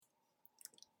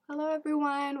Hello,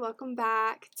 everyone. Welcome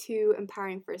back to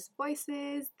Empowering First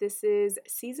Voices. This is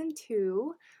season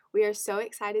 2. We are so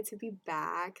excited to be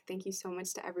back. Thank you so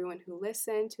much to everyone who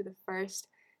listened to the first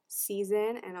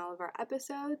season and all of our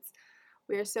episodes.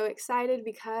 We are so excited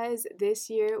because this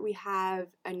year we have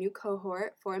a new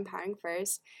cohort for Empowering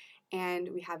First, and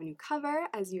we have a new cover,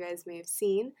 as you guys may have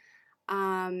seen.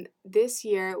 This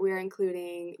year we are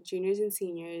including juniors and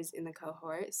seniors in the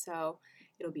cohort, so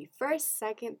it'll be first,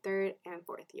 second, third, and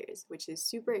fourth years, which is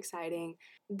super exciting.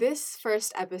 This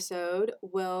first episode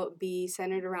will be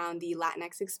centered around the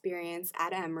Latinx experience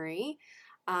at Emory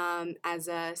as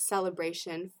a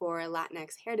celebration for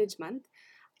Latinx Heritage Month.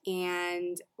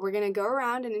 And we're going to go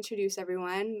around and introduce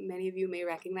everyone. Many of you may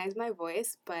recognize my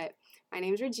voice, but my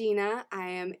name is Regina. I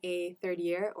am a third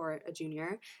year or a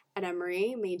junior at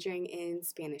Emory, majoring in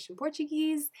Spanish and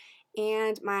Portuguese.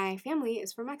 And my family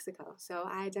is from Mexico, so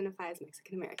I identify as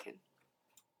Mexican American.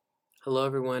 Hello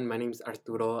everyone, my name is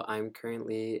Arturo. I'm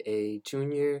currently a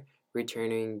junior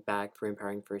returning back for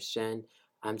Empowering First-Gen.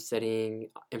 I'm studying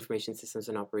Information Systems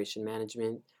and Operation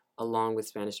Management along with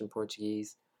Spanish and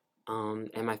Portuguese, and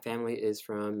my family is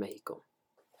from Mexico.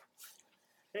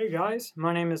 Hey guys,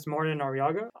 my name is Martin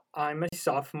Arriaga. I'm a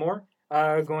sophomore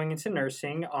going into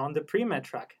nursing on the pre-med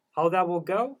track. How that will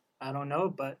go, I don't know,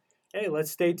 but hey,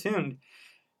 let's stay tuned.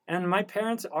 And my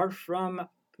parents are from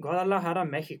Guadalajara,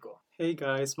 Mexico. Hey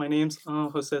guys, my name's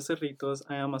Jose Cerritos.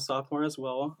 I am a sophomore as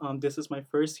well. This is my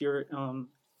first year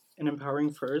in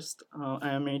Empowering First. I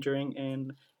am majoring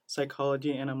in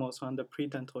psychology and I'm also on the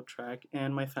pre-dental track.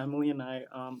 And my family and I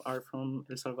are from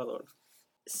El Salvador.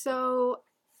 So,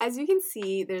 as you can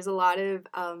see, there's a lot of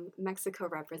Mexico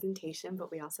representation,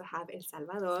 but we also have El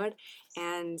Salvador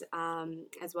and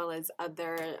as well as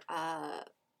other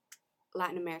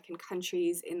Latin American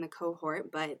countries in the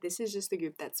cohort, but this is just the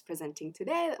group that's presenting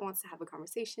today that wants to have a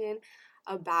conversation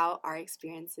about our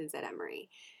experiences at Emory.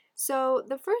 So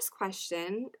the first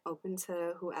question, open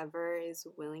to whoever is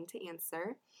willing to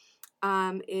answer,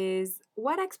 is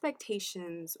what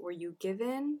expectations were you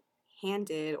given,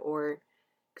 handed, or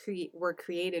were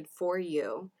created for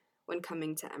you when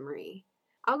coming to Emory?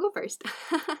 I'll go first.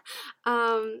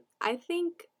 I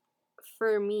think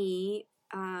for me,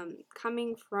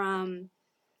 coming from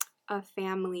a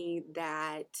family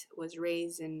that was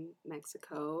raised in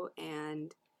Mexico,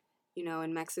 and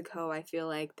in Mexico, I feel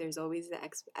like there's always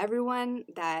everyone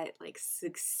that like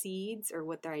succeeds, or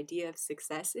what their idea of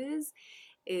success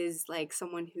is like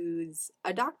someone who's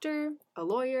a doctor, a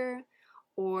lawyer,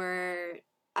 or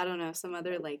I don't know, some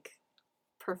other like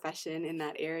profession in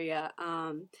that area.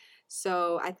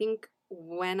 So I think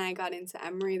when I got into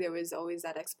Emory, there was always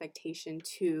that expectation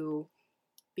to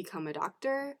become a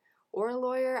doctor or a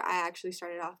lawyer. I actually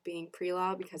started off being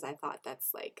pre-law because I thought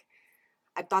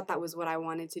that was what I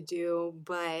wanted to do,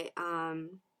 but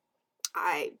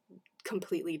I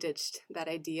completely ditched that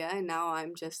idea, and now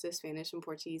I'm just a Spanish and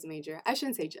Portuguese major. I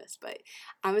shouldn't say just, but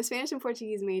I'm a Spanish and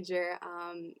Portuguese major.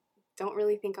 Don't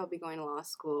really think I'll be going to law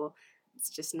school. It's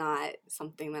just not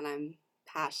something that I'm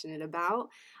passionate about.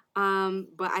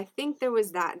 But I think there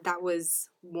was that was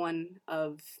one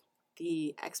of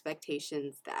the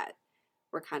expectations that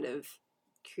were kind of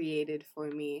created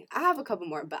for me. I have a couple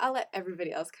more, but I'll let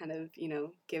everybody else kind of,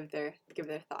 give their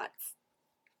thoughts.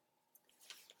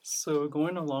 So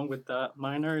going along with that,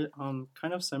 mine are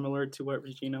kind of similar to what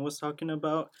Regina was talking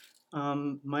about.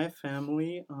 My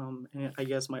family and I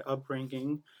guess my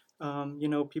upbringing,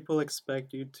 people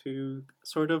expect you to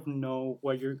sort of know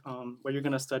what you're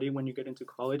gonna study when you get into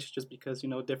college, just because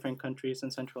different countries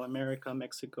in Central America,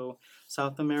 Mexico,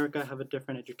 South America have a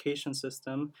different education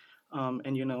system,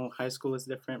 and high school is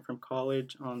different from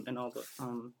college, and all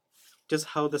the just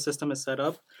how the system is set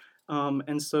up.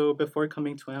 And so before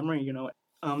coming to Emory,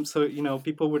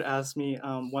 people would ask me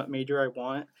what major I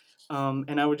want,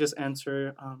 and I would just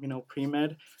answer,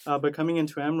 pre-med. But coming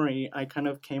into Emory, I kind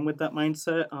of came with that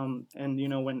mindset.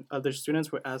 And when other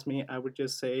students would ask me, I would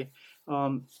just say,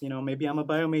 maybe I'm a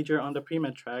bio major on the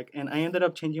pre-med track. And I ended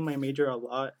up changing my major a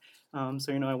lot.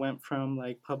 So I went from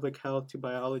like public health to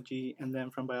biology, and then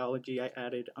from biology I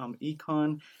added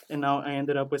econ, and now I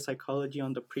ended up with psychology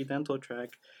on the pre-dental track.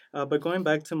 But going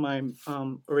back to my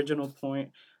original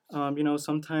point,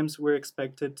 sometimes we're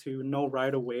expected to know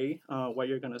right away what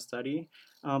you're going to study.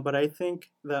 But I think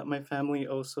that my family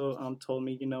also told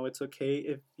me, it's okay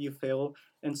if you fail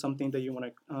in something that you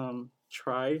want to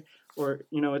try, or,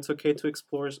 it's okay to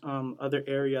explore other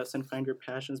areas and find your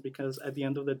passions, because at the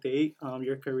end of the day,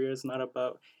 your career is not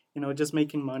about, just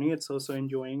making money. It's also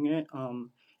enjoying it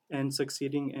and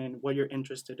succeeding in what you're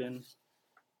interested in.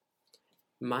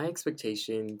 My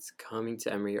expectations coming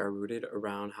to Emory are rooted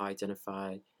around how I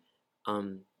identify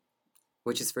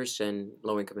which is first gen,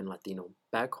 low income, and Latino.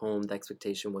 Back home, the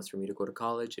expectation was for me to go to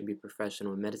college and be a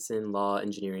professional in medicine, law,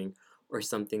 engineering, or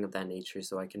something of that nature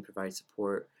so I can provide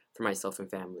support for myself and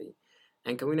family.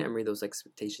 And coming to Emory, those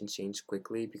expectations changed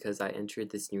quickly because I entered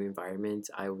this new environment.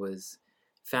 I was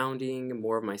founding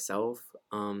more of myself,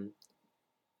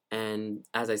 and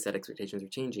as I said, expectations were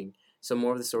changing. So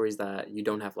more of the stories that you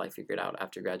don't have life figured out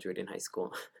after graduating high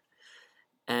school.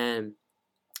 And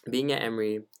being at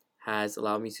Emory has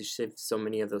allowed me to shift so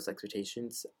many of those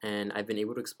expectations, and I've been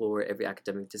able to explore every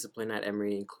academic discipline at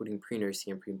Emory, including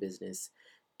pre-nursing and pre-business.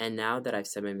 And now that I've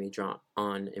set my major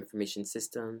on information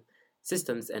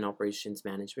systems and operations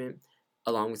management,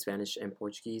 along with Spanish and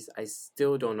Portuguese, I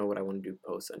still don't know what I want to do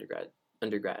post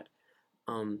undergrad.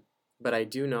 But I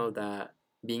do know that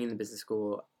being in the business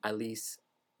school, at least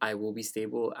I will be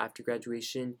stable after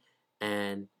graduation,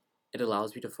 and it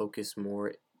allows me to focus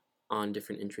more on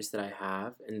different interests that I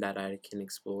have and that I can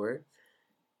explore.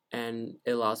 And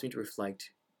it allows me to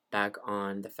reflect back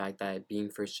on the fact that being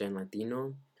first gen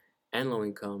Latino and low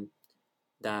income,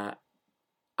 that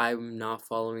I'm not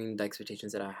following the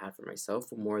expectations that I had for myself,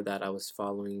 but more that I was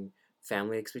following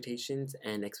family expectations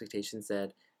and expectations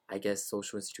that I guess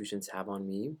social institutions have on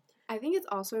me. I think it's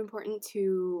also important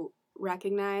to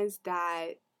recognize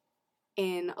that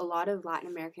in a lot of Latin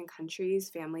American countries,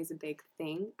 family is a big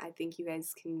thing. I think you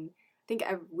guys can.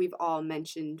 We've all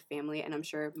mentioned family, and I'm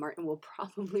sure Martin will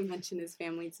probably mention his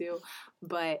family too.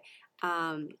 But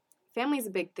family is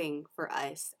a big thing for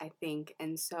us, I think.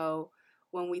 And so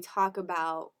when we talk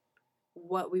about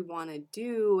what we want to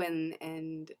do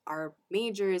and our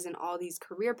majors and all these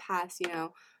career paths,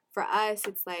 for us,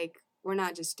 it's like we're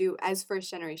not just as first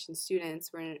generation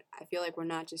students. I feel like we're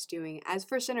not just doing as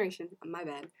first generation. My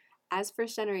bad. As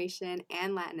first generation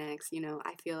and Latinx,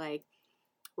 I feel like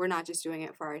we're not just doing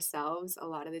it for ourselves. A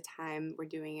lot of the time, we're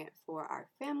doing it for our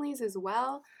families as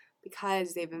well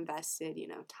because they've invested,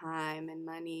 time and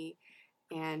money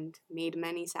and made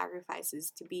many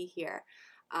sacrifices to be here.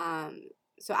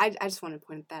 So I just want to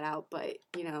point that out, but,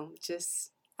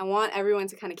 I want everyone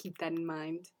to kind of keep that in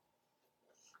mind.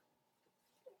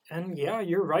 And yeah,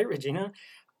 you're right, Regina.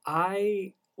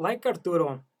 I like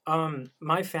Arturo.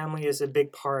 My family is a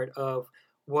big part of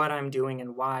what I'm doing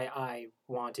and why I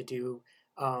want to do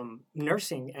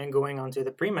nursing and going on to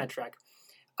the pre-med track.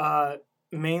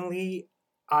 Mainly,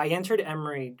 I entered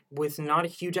Emory with not a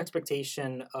huge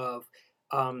expectation of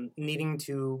needing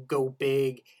to go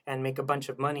big and make a bunch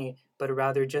of money, but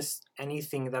rather just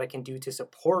anything that I can do to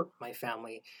support my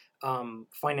family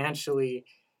financially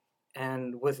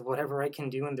and with whatever I can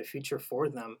do in the future for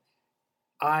them.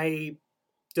 I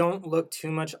don't look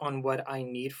too much on what I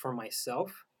need for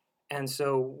myself. And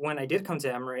so when I did come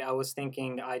to Emory, I was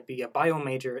thinking I'd be a bio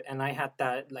major, and I had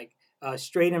that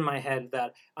straight in my head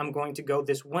that I'm going to go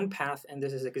this one path, and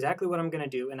this is exactly what I'm going to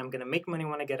do, and I'm going to make money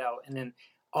when I get out, and then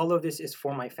all of this is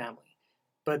for my family.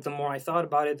 But the more I thought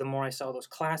about it, the more I saw those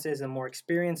classes, the more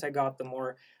experience I got, the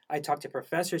more I talked to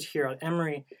professors here at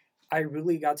Emory, I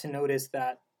really got to notice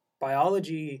that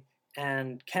biology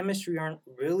and chemistry aren't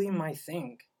really my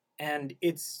thing. And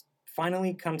it's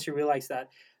finally come to realize that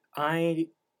I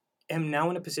am now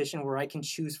in a position where I can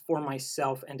choose for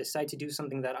myself and decide to do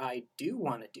something that I do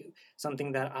want to do,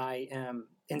 something that I am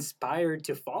inspired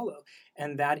to follow.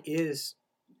 And that is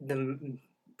the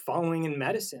following in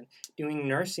medicine, doing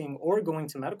nursing, or going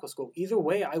to medical school. Either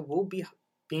way, I will be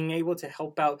being able to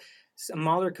help out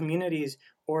smaller communities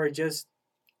or just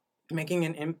making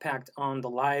an impact on the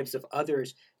lives of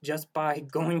others just by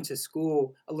going to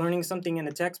school, learning something in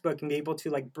a textbook, and be able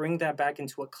to bring that back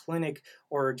into a clinic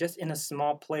or just in a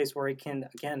small place where it can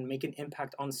again make an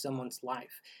impact on someone's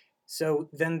life. So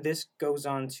then this goes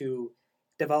on to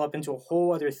develop into a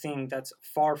whole other thing that's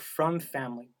far from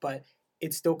family, but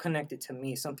it's still connected to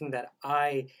me, something that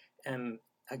I am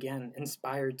again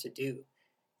inspired to do.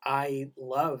 I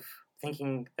love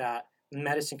thinking that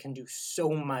medicine can do so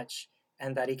much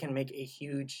and that it can make a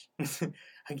huge,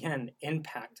 again,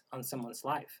 impact on someone's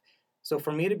life. So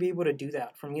for me to be able to do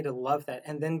that, for me to love that,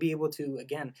 and then be able to,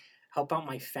 again, help out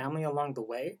my family along the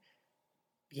way,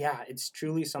 yeah, it's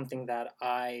truly something that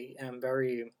I am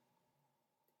very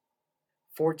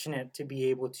fortunate to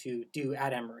be able to do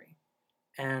at Emory.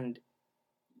 And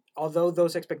although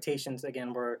those expectations,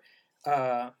 again, were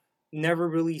never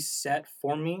really set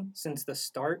for me since the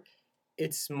start,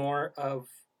 it's more of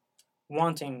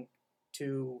wanting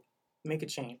to make a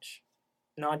change,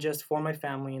 not just for my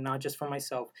family, not just for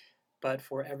myself, but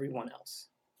for everyone else.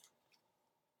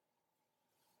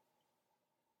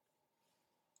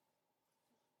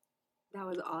 That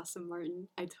was awesome, Martin.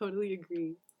 I totally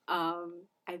agree. I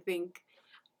think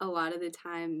a lot of the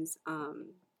times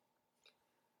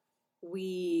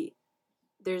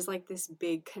there's like this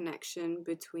big connection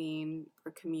between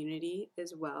our community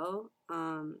as well.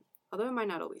 Although it might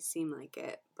not always seem like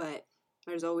it, but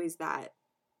there's always that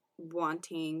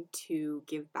wanting to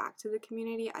give back to the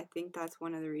community. I think that's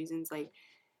one of the reasons like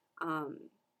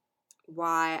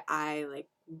why I like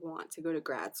want to go to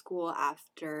grad school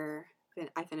after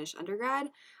I finish undergrad.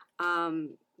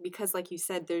 Because like you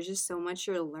said, there's just so much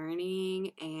you're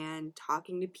learning and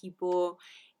talking to people,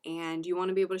 and you want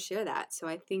to be able to share that. So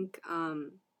I think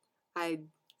I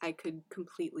I could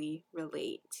completely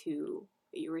relate to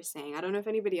what you were saying. I don't know if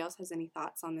anybody else has any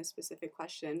thoughts on this specific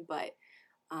question, but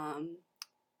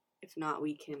if not,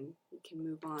 we can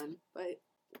move on. But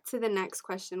to the next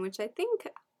question, which I think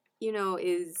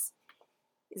is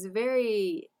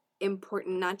very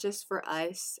important, not just for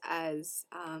us as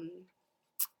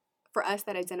for us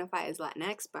that identify as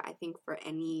Latinx, but I think for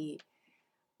any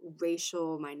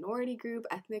racial minority group,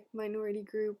 ethnic minority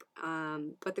group.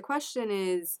 But the question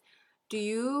is, do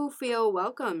you feel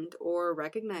welcomed or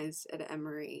recognized at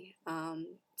Emory?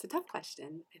 It's a tough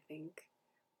question, I think,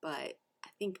 but I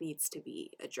think needs to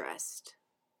be addressed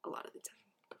a lot of the time.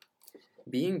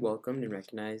 Being welcomed and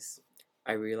recognized,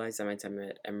 I realized that my time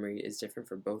at Emory is different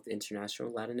for both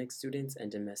international Latinx students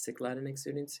and domestic Latinx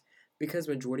students because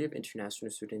majority of international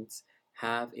students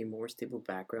have a more stable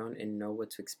background and know what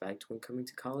to expect when coming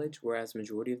to college, whereas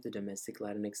majority of the domestic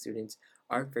Latinx students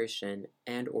are first gen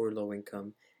and or low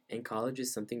income, and college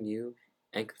is something new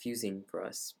and confusing for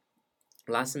us.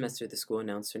 Last semester, the school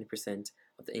announced 20%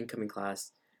 of the incoming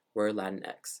class were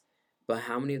Latinx, but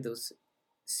how many of those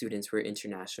students were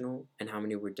international and how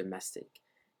many were domestic?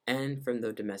 And from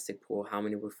the domestic pool, how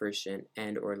many were first gen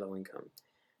and or low income?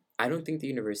 I don't think the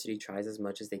university tries as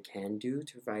much as they can do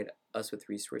to provide us with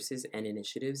resources and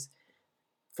initiatives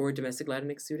for domestic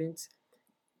Latinx students,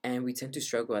 and we tend to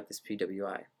struggle at this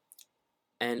PWI.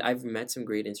 And I've met some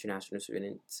great international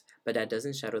students, but that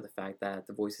doesn't shadow the fact that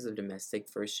the voices of domestic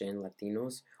first-gen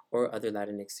Latinos or other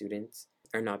Latinx students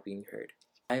are not being heard.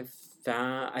 I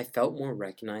felt more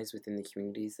recognized within the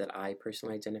communities that I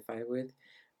personally identify with,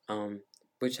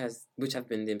 which have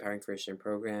been the Empowering First Gen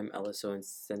program, LSO, and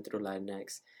Centro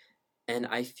Latinx. And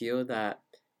I feel that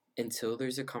until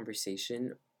there's a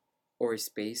conversation or a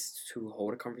space to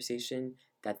hold a conversation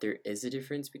that there is a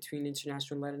difference between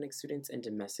international Latinx students and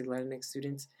domestic Latinx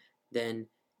students, then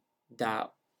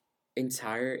that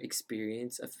entire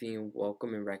experience of being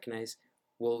welcome and recognized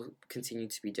will continue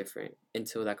to be different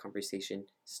until that conversation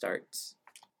starts.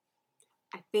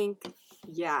 I think,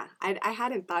 yeah, I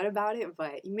hadn't thought about it,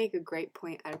 but you make a great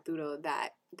point, Arturo,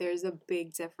 that there's a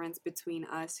big difference between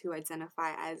us who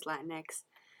identify as Latinx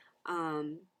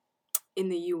in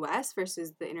the U.S.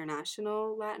 versus the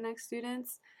international Latinx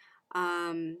students.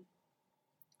 I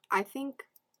think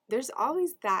there's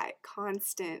always that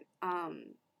constant,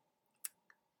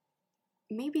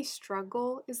 maybe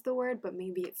struggle is the word, but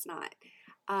maybe it's not.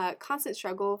 Constant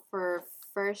struggle for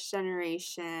first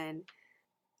generation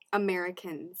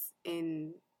Americans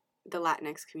in the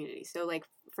Latinx community. So, like,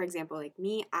 for example, like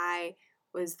me, I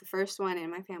was the first one in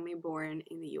my family born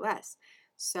in the U.S.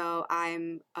 So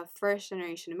I'm a first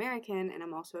generation American, and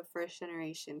I'm also a first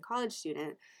generation college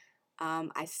student.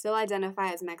 I still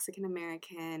identify as Mexican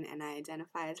American, and I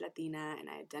identify as Latina, and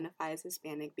I identify as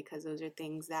Hispanic because those are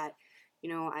things that,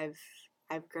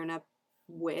 I've grown up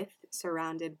with,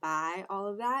 surrounded by all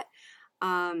of that.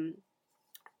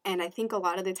 And I think a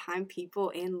lot of the time people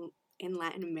in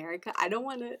Latin America, I don't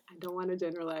want to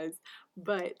generalize,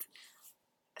 but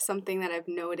something that I've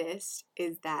noticed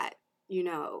is that,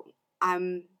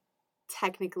 I'm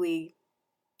technically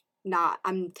not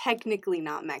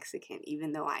Mexican,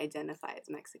 even though I identify as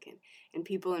Mexican. And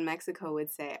people in Mexico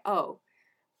would say, "Oh,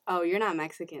 you're not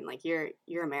Mexican, like you're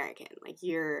American, like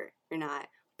you're not."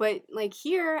 But like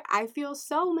here, I feel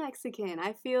so Mexican.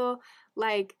 I feel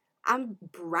like I'm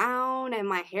brown and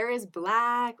my hair is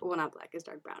black. Well, not black, it's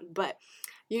dark brown. But,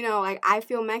 like I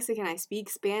feel Mexican. I speak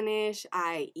Spanish.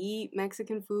 I eat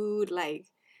Mexican food,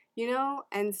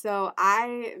 and so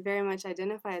I very much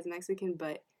identify as Mexican,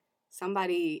 but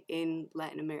somebody in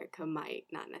Latin America might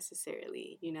not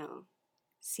necessarily,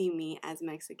 see me as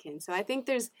Mexican. So I think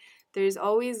there's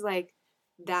always like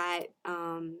that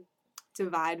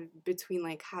divide between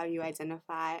like how you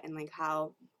identify and like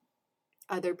how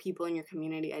other people in your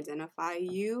community identify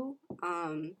you.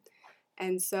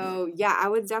 And so, yeah, I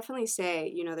would definitely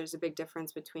say, there's a big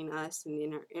difference between us and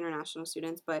the international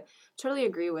students, but totally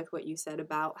agree with what you said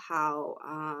about how,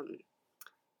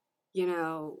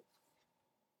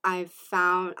 I've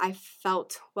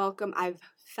felt welcome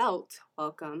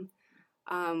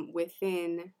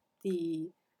within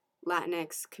the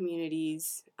Latinx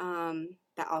communities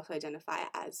that also identify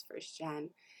as first gen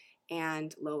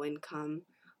and low income,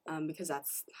 because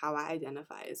that's how I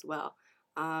identify as well.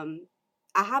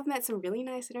 I have met some really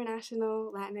nice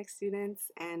international Latinx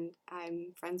students, and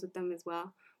I'm friends with them as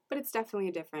well. But it's definitely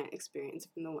a different experience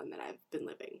from the one that I've been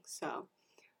living. So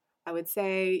I would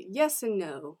say yes and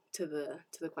no to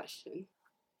the question.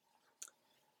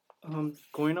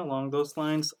 Going along those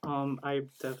lines, I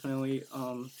definitely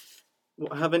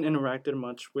haven't interacted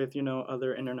much with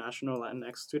other international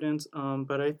Latinx students.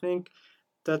 But I think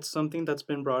that's something that's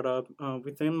been brought up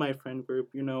within my friend group.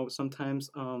 Sometimes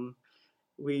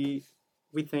we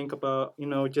we think about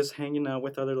just hanging out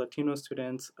with other Latino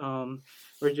students,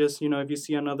 or just if you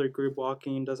see another group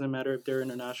walking, doesn't matter if they're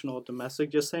international or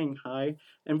domestic, just saying hi.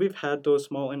 And we've had those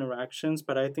small interactions,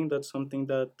 but I think that's something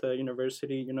that the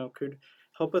university could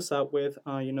help us out with,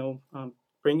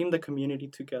 bringing the community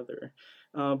together.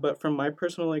 But from my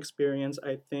personal experience,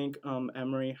 I think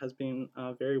Emory has been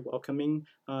very welcoming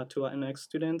to Latinx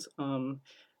students.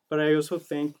 But I also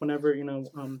think whenever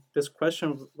this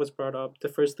question was brought up, the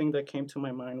first thing that came to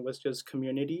my mind was just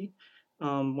community.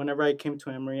 Whenever I came to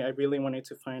Emory, I really wanted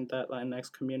to find that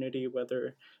Latinx community,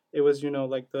 whether it was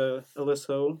like the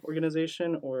LSO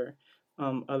organization or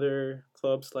other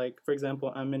clubs. Like for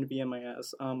example, I'm in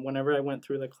BMIS. Whenever I went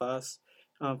through the class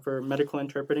for medical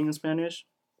interpreting in Spanish,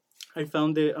 I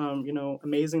found it,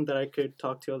 amazing that I could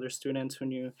talk to other students who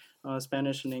knew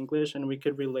Spanish and English, and we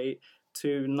could relate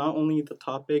to not only the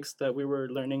topics that we were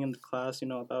learning in the class,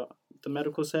 about the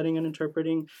medical setting and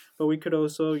interpreting, but we could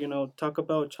also, talk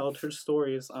about childhood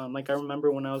stories. Like I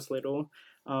remember when I was little,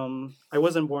 I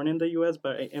wasn't born in the U.S.,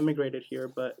 but I immigrated here.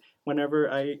 But whenever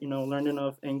I, learned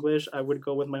enough English, I would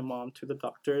go with my mom to the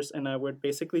doctors, and I would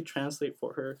basically translate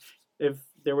for her if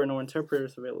there were no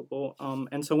interpreters available.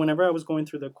 And so whenever I was going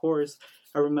through the course,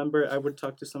 I remember I would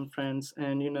talk to some friends,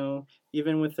 and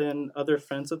even within other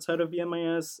friends outside of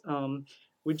BMIS,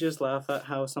 we just laugh at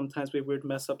how sometimes we would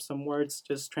mess up some words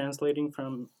just translating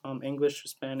from English to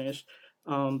Spanish.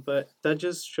 But that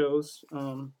just shows,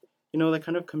 the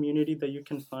kind of community that you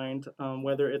can find,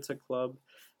 whether it's a club,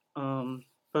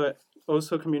 but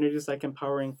also communities like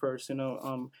Empowering First.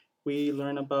 We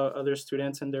learn about other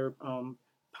students and their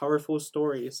powerful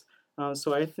stories.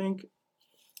 So I think,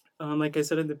 like I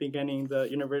said at the beginning, the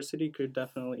university could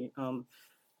definitely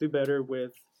do better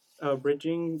with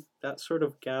bridging that sort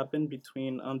of gap in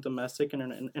between domestic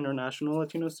and international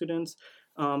Latino students.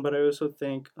 But I also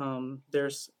think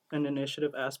there's an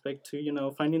initiative aspect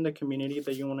to finding the community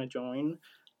that you want to join.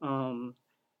 Um,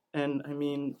 and I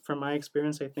mean, from my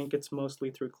experience, I think it's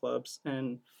mostly through clubs.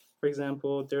 And for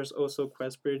example, there's also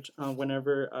Questbridge.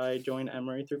 Whenever I join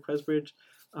Emory through Questbridge,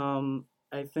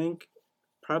 I think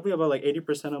probably about like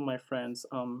 80% of my friends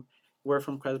were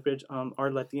from Questbridge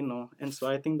are Latino. And so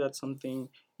I think that's something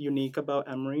unique about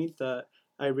Emory that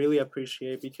I really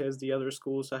appreciate, because the other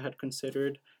schools I had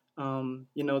considered,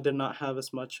 did not have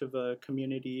as much of a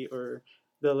community, or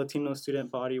the Latino student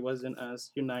body wasn't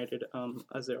as united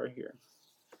as they are here.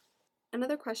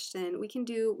 Another question, we can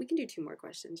do two more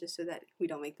questions just so that we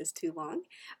don't make this too long.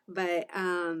 But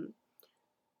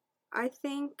I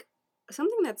think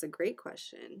something that's a great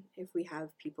question, if we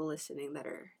have people listening that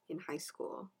are in high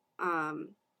school,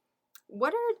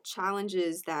 what are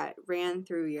challenges that ran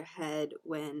through your head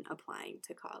when applying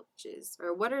to colleges?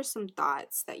 Or what are some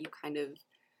thoughts that you kind of,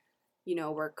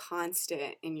 were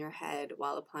constant in your head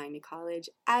while applying to college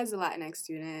as a Latinx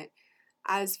student,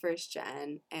 as first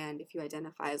gen, and if you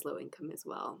identify as low income as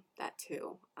well, that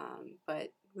too.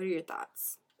 But what are your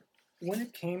thoughts? When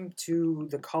it came to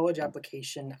the college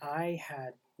application, I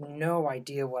had no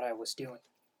idea what I was doing.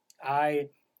 I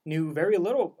knew very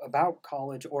little about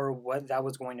college or what that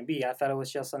was going to be. I thought it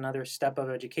was just another step of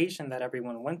education that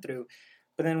everyone went through.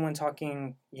 But then when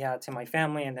talking, to my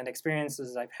family and then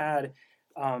experiences I've had,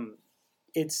 um,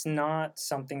 it's not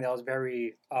something that was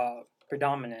very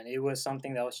predominant. It was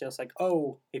something that was just like,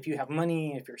 oh, if you have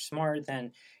money, if you're smart,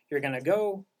 then you're gonna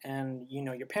go, and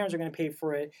your parents are gonna pay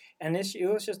for it. And it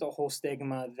was just a whole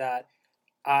stigma that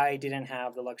I didn't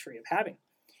have the luxury of having,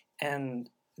 and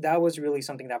that was really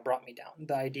something that brought me down.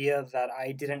 The idea that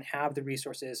I didn't have the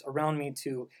resources around me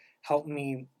to help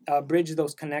me bridge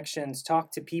those connections,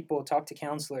 talk to people, talk to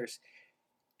counselors,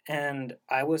 and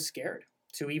I was scared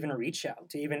to even reach out,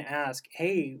 to even ask,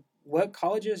 hey, what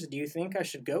colleges do you think I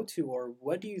should go to? Or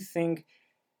what do you think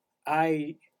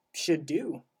I should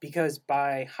do? Because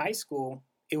by high school,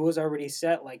 it was already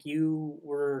set. Like, you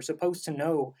were supposed to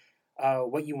know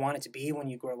what you wanted to be when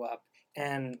you grow up,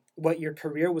 and what your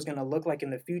career was going to look like in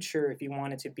the future, if you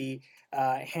wanted to be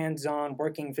hands on,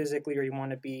 working physically, or you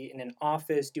want to be in an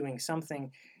office doing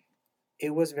something. it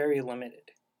was very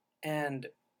limited. And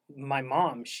my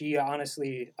mom, she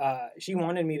honestly, she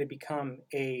wanted me to become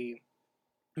a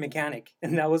mechanic,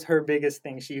 and that was her biggest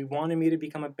thing. She wanted me to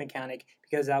become a mechanic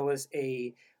because that was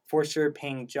a for sure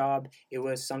paying job. It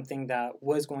was something that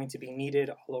was going to be needed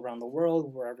all around the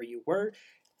world, wherever you were.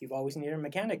 You've always needed a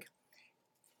mechanic.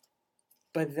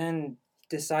 But then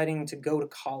deciding to go to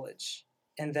college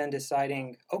and then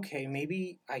deciding, okay,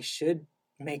 maybe I should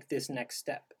make this next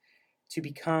step to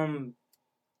become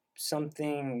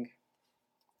something.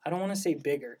 I don't want to say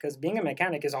bigger because being a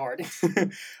mechanic is hard.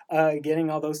 Getting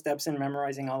all those steps and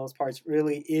memorizing all those parts,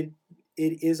 really, it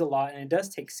is a lot, and it does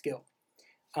take skill.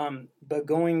 But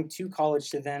going to college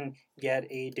to then get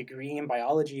a degree in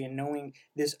biology and knowing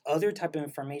this other type of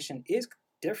information is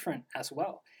different as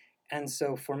well. And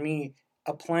so for me,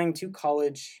 applying to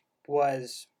college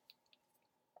was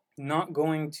not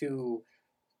going to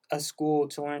a school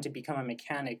to learn to become a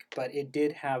mechanic, but it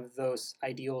did have those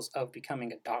ideals of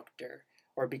becoming a doctor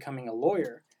or becoming a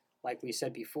lawyer, like we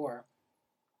said before.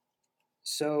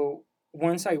 So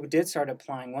once I did start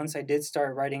applying, once I did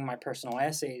start writing my personal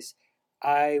essays,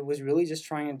 I was really just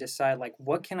trying to decide, like,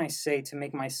 what can I say to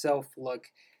make myself look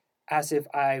as if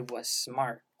I was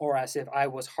smart or as if I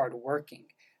was hardworking.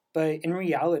 But in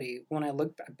reality, when I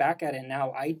look back at it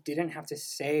now, I didn't have to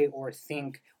say or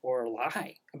think or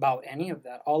lie about any of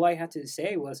that. All I had to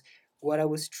say was what I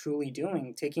was truly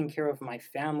doing, taking care of my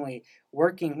family,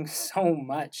 working so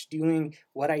much, doing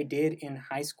what I did in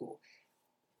high school.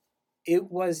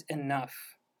 It was enough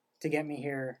to get me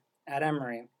here at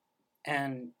Emory,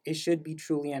 and it should be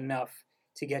truly enough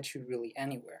to get you really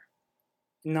anywhere.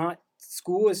 Not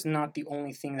school is not the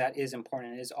only thing that is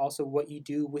important. It is also what you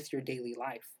do with your daily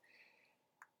life.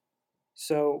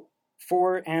 So,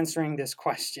 for answering this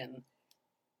question,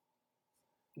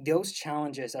 those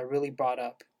challenges I really brought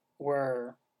up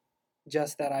were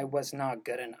just that I was not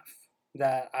good enough,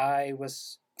 that I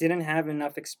didn't have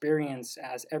enough experience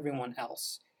as everyone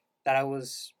else, that I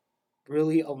was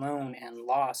really alone and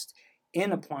lost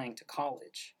in applying to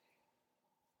college.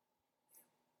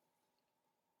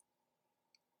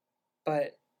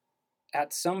 But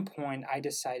at some point, I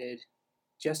decided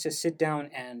just to sit down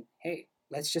and, hey,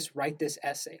 let's just write this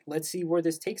essay. Let's see where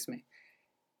this takes me.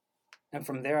 And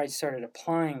from there, I started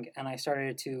applying and I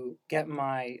started to get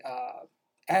my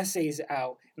essays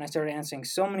out and I started answering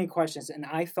so many questions. And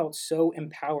I felt so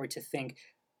empowered to think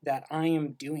that I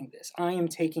am doing this. I am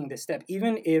taking this step.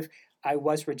 Even if I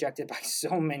was rejected by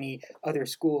so many other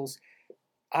schools,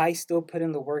 I still put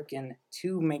in the work in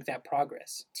to make that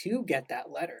progress, to get that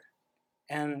letter.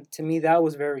 And to me, that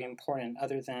was very important,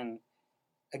 other than,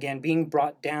 again, being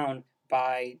brought down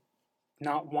by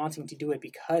not wanting to do it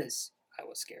because I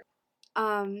was scared.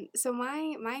 So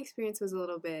my experience was a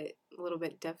little bit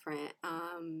different.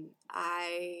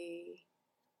 I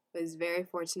was very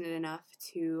fortunate enough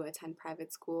to attend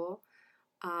private school,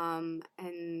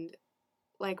 and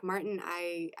like Martin,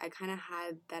 I kind of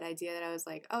had that idea that I was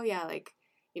like, oh yeah, like,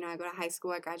 you know, I go to high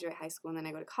school, I graduate high school, and then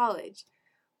I go to college.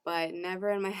 But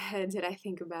never in my head did I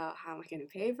think about how am I going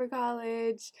to pay for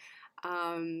college.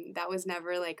 That was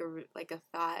never like a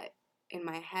thought in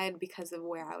my head because of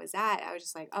where I was at. I was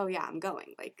just like, oh yeah, I'm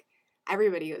going. Like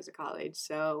everybody goes to college,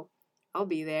 so I'll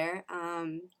be there.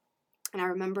 And I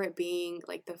remember it being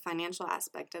like the financial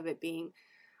aspect of it being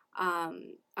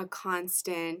a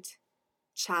constant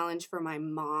challenge for my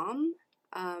mom,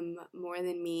 more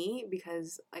than me,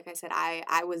 because like I said,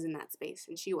 I was in that space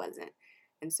and she wasn't.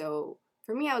 And so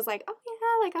for me, I was like, oh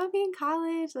yeah, like I'll be in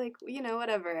college, like, you know,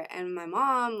 whatever. And my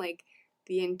mom, like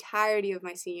the entirety of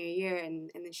my senior year,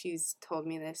 and then she's told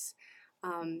me this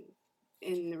um,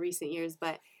 in the recent years,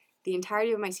 but the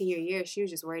entirety of my senior year, she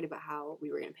was just worried about how we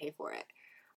were going to pay for it.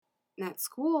 And at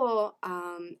school,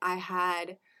 I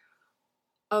had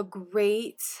a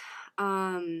great,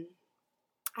 I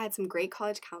had some great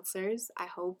college counselors. I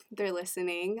hope they're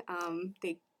listening.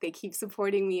 They keep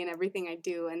supporting me in everything I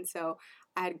do, and so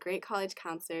I had great college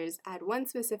counselors. I had one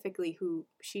specifically who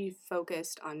she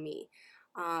focused on me,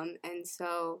 and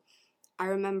so I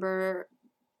remember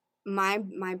my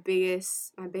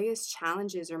biggest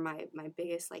challenges or my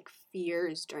biggest like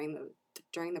fears during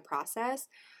the process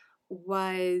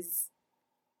was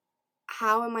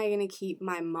how am I going to keep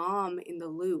my mom in the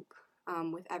loop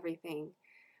with everything,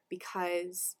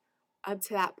 because up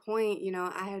to that point, you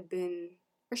know, I had been,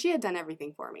 or she had done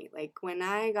everything for me. Like when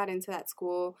I got into that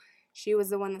school, she was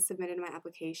the one that submitted my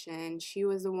application. She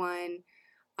was the one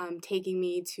taking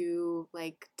me to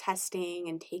like testing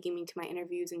and taking me to my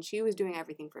interviews, and she was doing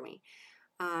everything for me.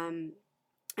 Um,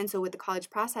 and so with the college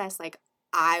process, like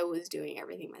I was doing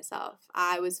everything myself.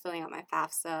 I was filling out my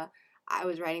FAFSA. I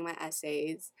was writing my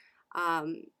essays.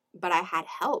 But I had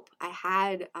help. I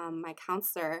had my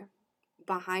counselor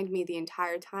behind me the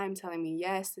entire time telling me,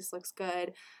 yes, this looks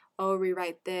good. Oh,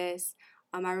 rewrite this.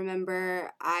 I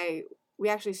remember we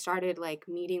actually started like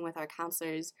meeting with our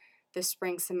counselors the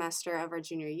spring semester of our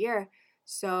junior year.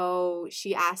 So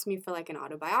she asked me for like an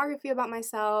autobiography about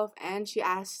myself, and she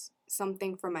asked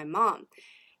something for my mom.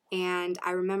 And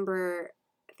I remember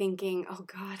thinking, oh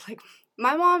God, like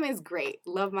my mom is great.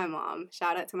 Love my mom.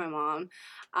 Shout out to my mom.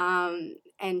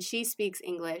 And she speaks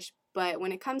English, but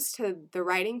when it comes to the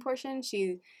writing portion,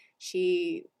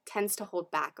 she tends to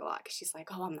hold back a lot because she's like,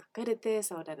 oh, I'm not good at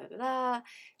this. Oh, da da da da.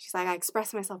 She's like, I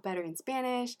express myself better in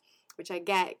Spanish, which I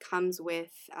get comes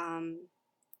with,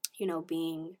 you know,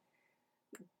 being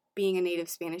a native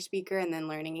Spanish speaker and then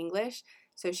learning English.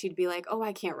 So she'd be like, oh,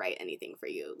 I can't write anything for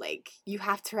you. Like, you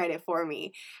have to write it for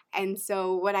me. And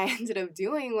so what I ended up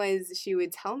doing was she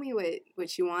would tell me what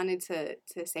she wanted to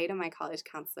say to my college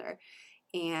counselor,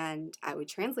 and I would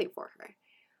translate for her,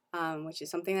 which is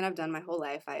something that I've done my whole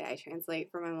life. I translate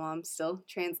for my mom, still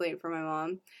translate for my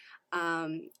mom.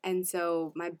 And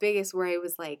so my biggest worry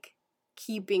was like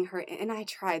keeping her, and I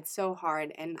tried so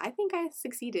hard, and I think I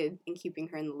succeeded in keeping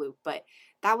her in the loop, but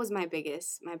that was my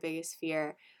biggest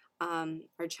fear,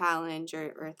 or challenge,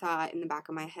 or thought in the back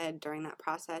of my head during that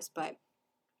process. But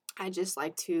I just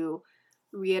like to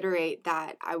reiterate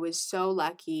that I was so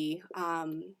lucky, I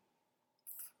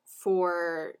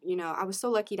was so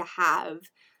lucky to have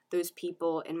those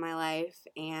people in my life,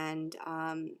 and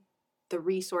the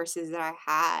resources that I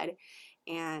had.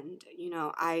 And,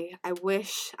 I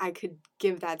wish I could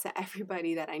give that to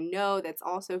everybody that I know that's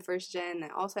also first gen,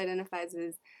 that also identifies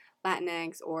as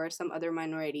Latinx or some other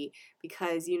minority,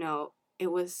 because, it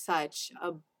was such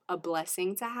a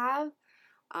blessing to have.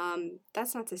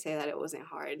 That's not to say that it wasn't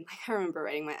hard. Like, I remember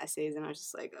writing my essays and I was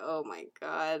just like, oh my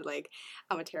God, like,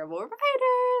 I'm a terrible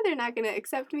writer. They're not going to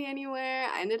accept me anywhere.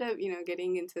 I ended up,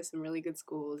 getting into some really good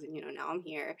schools, and, now I'm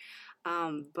here.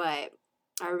 But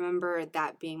I remember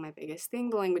that being my biggest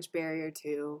thing, the language barrier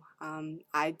too.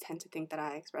 I tend to think that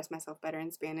I express myself better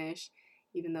in Spanish,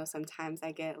 even though sometimes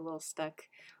I get a little stuck.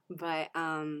 But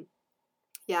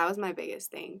yeah, that was my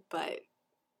biggest thing. But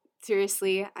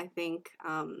seriously, I think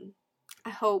I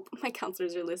hope my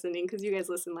counselors are listening, because you guys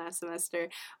listened last semester.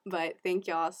 But thank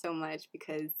y'all so much,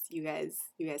 because you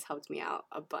guys helped me out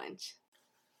a bunch.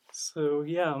 So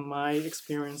yeah, my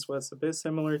experience was a bit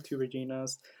similar to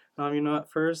Regina's. At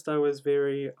first I was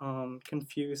very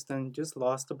confused and just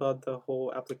lost about the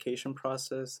whole application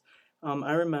process.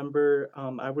 I remember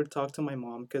I would talk to my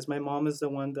mom because my mom is the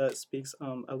one that speaks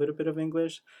a little bit of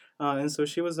English, and so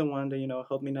she was the one that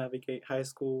helped me navigate high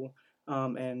school,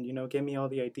 and gave me all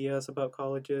the ideas about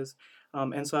colleges,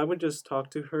 and so I would just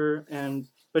talk to her,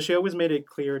 but she always made it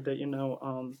clear that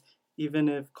even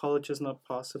if college is not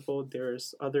possible,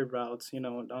 there's other routes,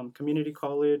 community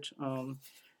college,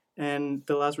 and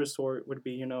the last resort would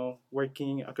be,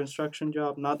 working a construction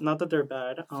job. Not that they're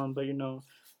bad, but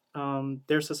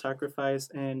there's a sacrifice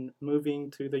in moving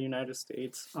to the United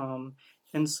States,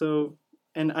 and so,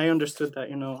 and I understood that,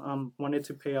 wanted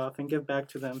to pay off and give back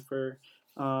to them for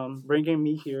bringing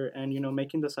me here, and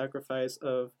making the sacrifice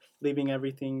of leaving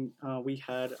everything we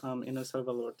had in El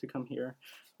Salvador to come here.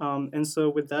 And so,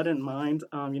 with that in mind,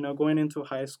 going into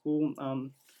high school, I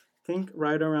think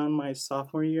right around my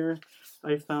sophomore year,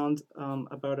 I found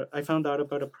out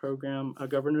about a program, a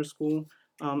governor school,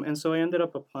 and so I ended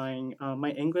up applying.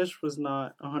 My English was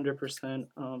not 100%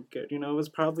 good. It was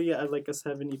probably at like a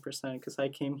 70% because I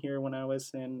came here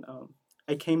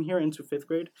into fifth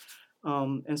grade,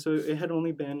 and so it had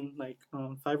only been like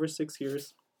 5 or 6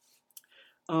 years.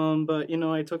 But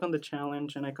I took on the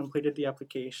challenge and I completed the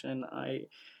application.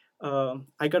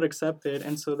 I got accepted,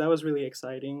 and so that was really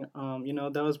exciting.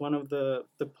 That was one of the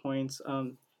points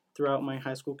throughout my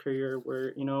high school career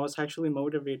where I was actually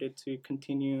motivated to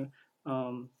continue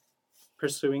um,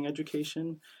 pursuing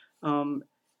education. Um,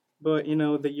 but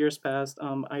the years passed.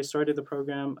 I started the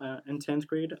program in 10th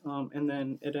grade, and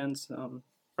then it ends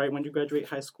right when you graduate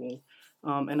high school.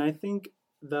 And I think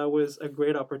that was a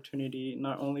great opportunity,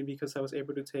 not only because I was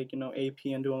able to take AP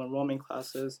and dual enrollment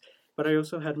classes, but I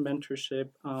also had mentorship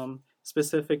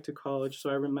specific to college. So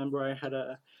I remember I had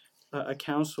a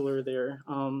counselor there.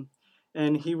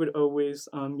 And he would always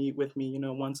meet with me,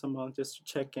 once a month just to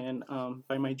check in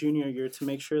by my junior year to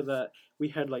make sure that we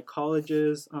had like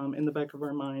colleges in the back of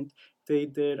our mind. They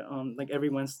did like every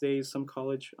Wednesday, some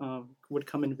college would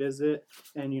come and visit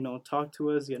and talk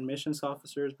to us. The admissions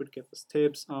officers would give us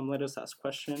tips, let us ask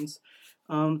questions.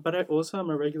 But I also am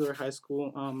a regular high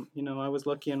school. I was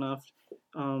lucky enough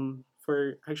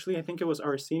for actually I think it was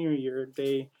our senior year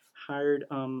they hired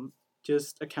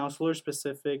just a counselor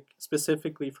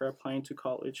specifically for applying to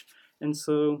college. And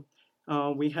so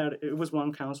it was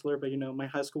one counselor, but my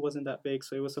high school wasn't that big,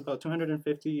 so it was about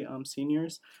 250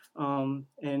 seniors, and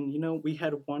we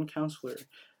had one counselor.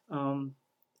 Um,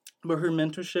 but her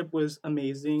mentorship was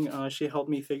amazing. She helped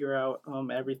me figure out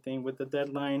everything with the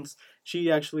deadlines.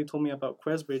 She actually told me about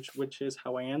Quesbridge, which is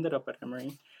how I ended up at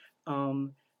Emory.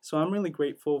 Um, so I'm really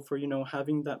grateful for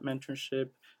having that mentorship,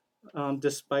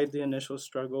 despite the initial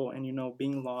struggle and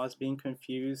being lost, being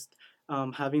confused,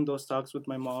 having those talks with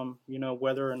my mom,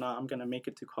 whether or not I'm gonna make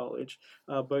it to college.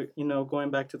 But going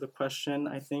back to the question,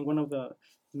 I think one of the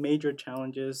major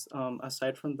challenges,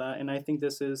 aside from that, and I think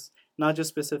this is not just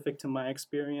specific to my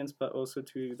experience, but also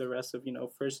to the rest of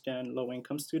first-gen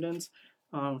low-income students,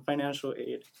 financial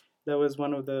aid. That was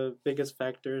one of the biggest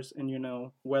factors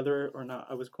in whether or not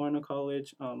I was going to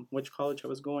college, which college I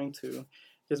was going to,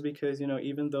 just because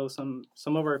even though some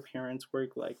of our parents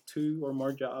work like 2 or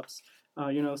more jobs,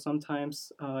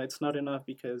 sometimes it's not enough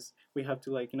because we have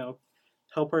to like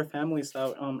help our families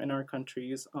out in our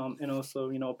countries, and also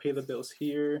pay the bills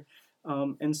here,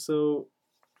 and so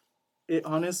it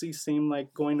honestly seemed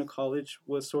like going to college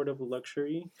was sort of a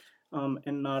luxury,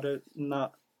 and not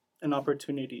an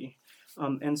opportunity.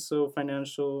 And so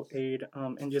financial aid,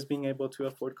 and just being able to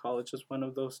afford college is one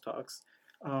of those talks,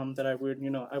 that I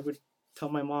would tell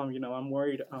my mom, I'm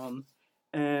worried,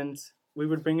 and we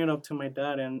would bring it up to my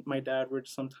dad, and my dad would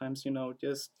sometimes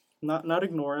just not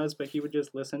ignore us, but he would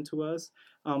just listen to us.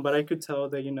 But I could tell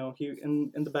that he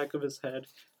in the back of his head,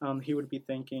 he would be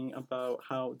thinking about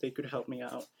how they could help me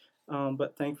out.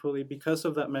 But thankfully, because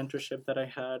of that mentorship that I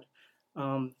had,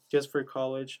 just for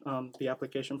college, the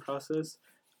application process,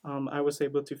 I was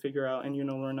able to figure out and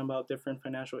learn about different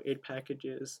financial aid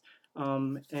packages,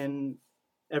 and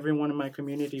everyone in my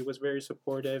community was very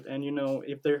supportive. And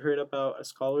if they heard about a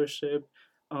scholarship,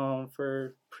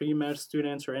 for pre-med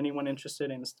students or anyone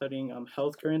interested in studying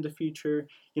healthcare in the future,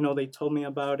 they told me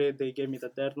about it. They gave me the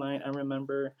deadline. I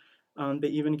remember they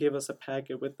even gave us a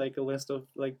packet with like a list of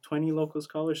like 20 local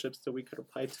scholarships that we could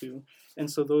apply to. And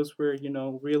so those were,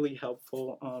 really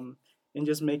helpful, in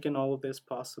just making all of this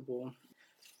possible.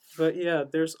 But yeah,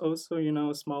 there's also,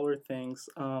 smaller things,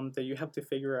 that you have to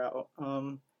figure out,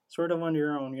 sort of on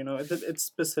your own. It's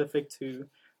specific to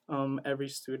every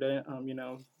student.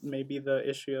 Maybe the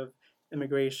issue of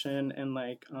immigration and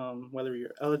like whether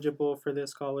you're eligible for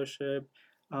this scholarship.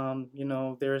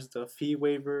 There's the fee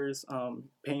waivers,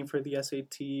 paying for the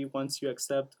SAT once you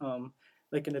accept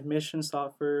like an admissions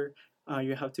offer.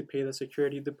 You have to pay the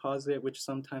security deposit, which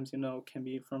sometimes can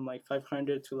be from like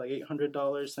 $500 to like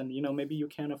 $800, and maybe you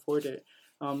can't afford it.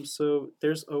 So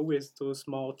there's always those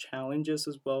small challenges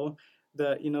as well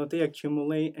that they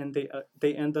accumulate, and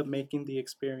they end up making the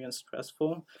experience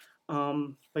stressful.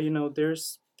 But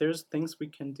there's things we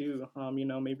can do.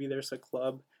 Maybe there's a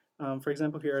club. For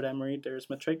example, here at Emory, there's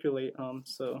Matriculate.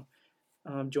 So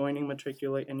joining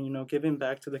Matriculate and giving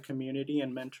back to the community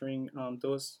and mentoring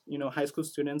those high school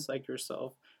students like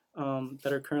yourself,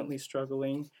 that are currently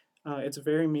struggling. It's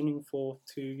very meaningful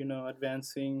to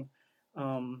advancing.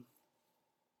 Um,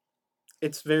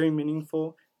 it's very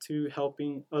meaningful to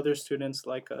helping other students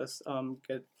like us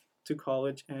get to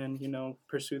college and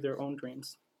pursue their own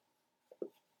dreams.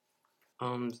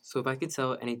 So if I could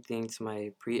tell anything to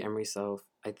my pre-Emory self,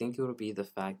 I think it would be the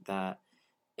fact that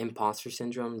imposter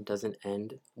syndrome doesn't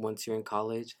end once you're in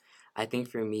college. I think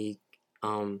for me,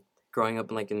 growing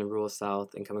up in the rural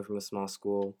South and coming from a small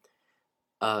school,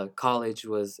 college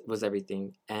was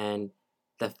everything, and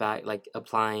the fact like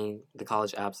applying the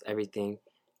college apps, everything,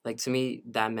 like to me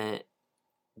that meant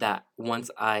that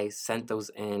once I sent those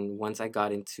in, once I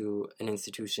got into an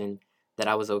institution, that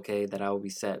I was okay, that I would be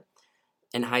set.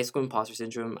 In high school, imposter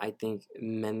syndrome, I think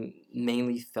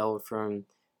mainly fell from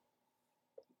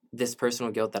this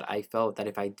personal guilt that I felt that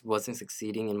if I wasn't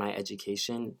succeeding in my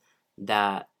education,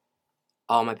 that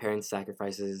all my parents'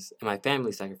 sacrifices and my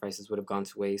family's sacrifices would have gone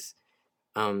to waste,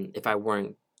 if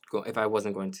if I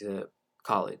wasn't going to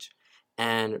college.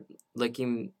 And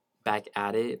looking back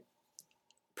at it,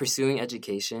 pursuing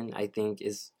education, I think,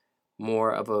 is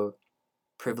more of a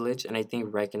privilege, and I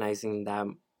think recognizing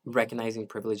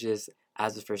privileges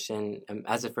as a first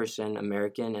gen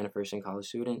American and a first gen college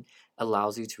student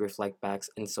allows you to reflect back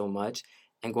in so much.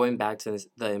 And going back to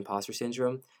the imposter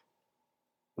syndrome,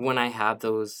 when I have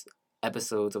those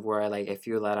episodes of where I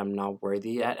feel that I'm not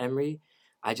worthy at Emory,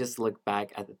 I just look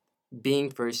back at being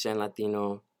first gen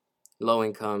Latino, low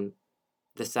income.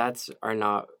 The stats are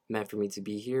not meant for me to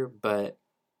be here, but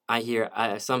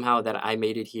I somehow that I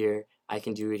made it here. I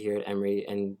can do it here at Emory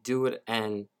and do it,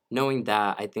 and knowing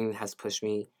that, I think has pushed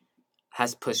me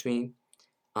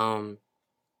Um,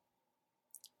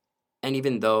 and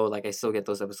even though like I still get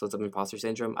those episodes of imposter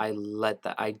syndrome, I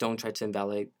don't try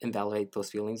to invalidate those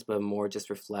feelings, but more just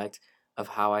reflect of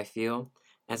how I feel.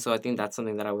 And so I think that's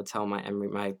something that I would tell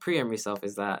my pre-Emory self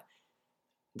is that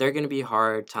there are going to be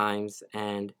hard times,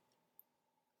 and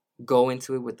go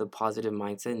into it with a positive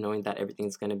mindset, knowing that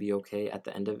everything's going to be okay at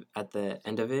the end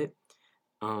of it.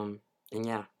 And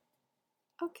yeah.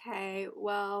 Okay,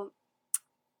 well,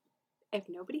 if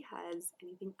nobody has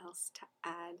anything else to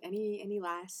add, any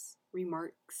last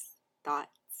remarks, thoughts,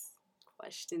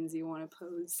 questions you want to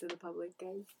pose to the public,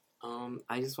 guys?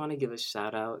 I just want to give a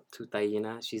shout out to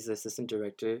Taina. She's the assistant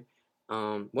director,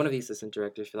 one of the assistant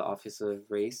directors for the Office of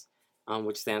Race,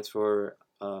 which stands for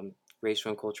Racial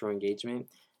and Cultural Engagement.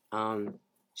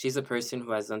 She's a person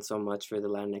who has done so much for the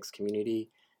Latinx community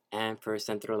and for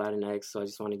Central Latinx. So I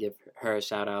just want to give her a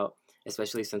shout out,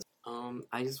 especially since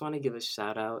I just want to give a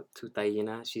shout out to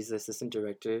Taina. She's the assistant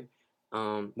director,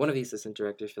 one of the assistant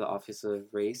directors for the Office of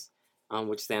Race,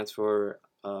 which stands for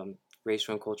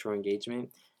Racial and Cultural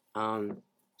Engagement.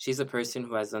 She's a person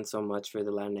who has done so much for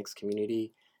the Latinx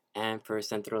community and for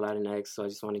Central Latinx. So I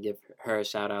just want to give her a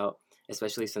shout out,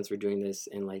 especially since we're doing this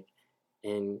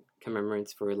in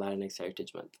commemorance for Latinx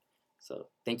Heritage Month. So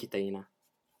thank you, Taina.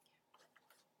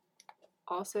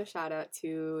 Also, shout out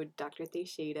to Dr.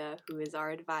 Teixeira, who is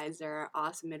our advisor,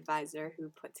 awesome advisor, who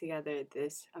put together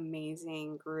this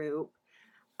amazing group.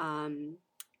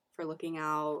 For looking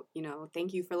out,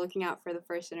 thank you for looking out for the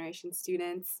first generation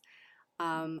students.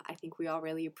 I think we all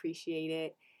really appreciate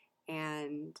it.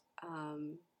 And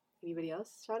anybody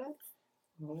else shout outs?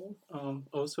 Well,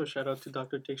 also shout out to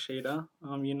Dr. Teixeira.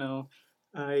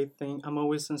 I think I'm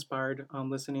always inspired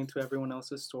listening to everyone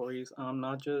else's stories,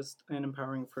 not just in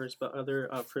Empowering First, but other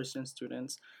first-gen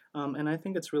students. And I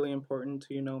think it's really important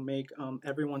to, make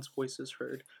everyone's voices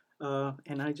heard.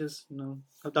 And I just,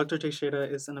 Dr. Teixeira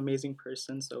is an amazing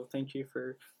person, so thank you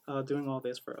for doing all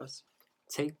this for us.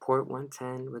 Take Port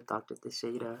 110 with Dr.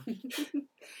 Teixeira.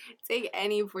 Take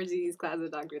any Portuguese class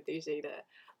with Dr. Teixeira.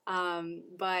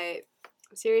 But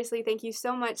seriously, thank you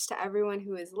so much to everyone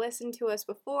who has listened to us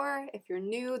before. If you're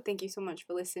new, thank you so much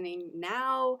for listening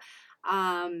now.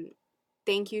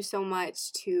 Thank you so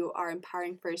much to our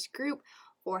Empowering First group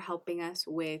for helping us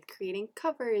with creating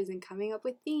covers and coming up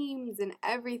with themes and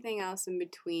everything else in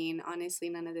between. Honestly,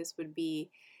 none of this would be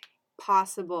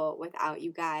possible without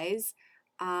you guys.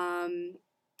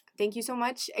 Thank you so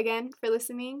much again for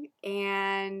listening,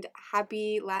 and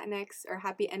happy Latinx, or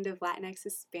happy end of Latinx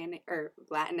Hispanic, or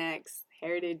Latinx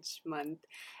Heritage Month.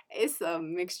 It's a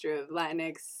mixture of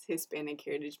Latinx Hispanic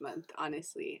Heritage Month,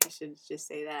 honestly. I should just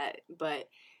say that. But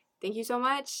thank you so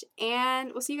much,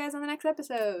 and we'll see you guys on the next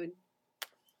episode.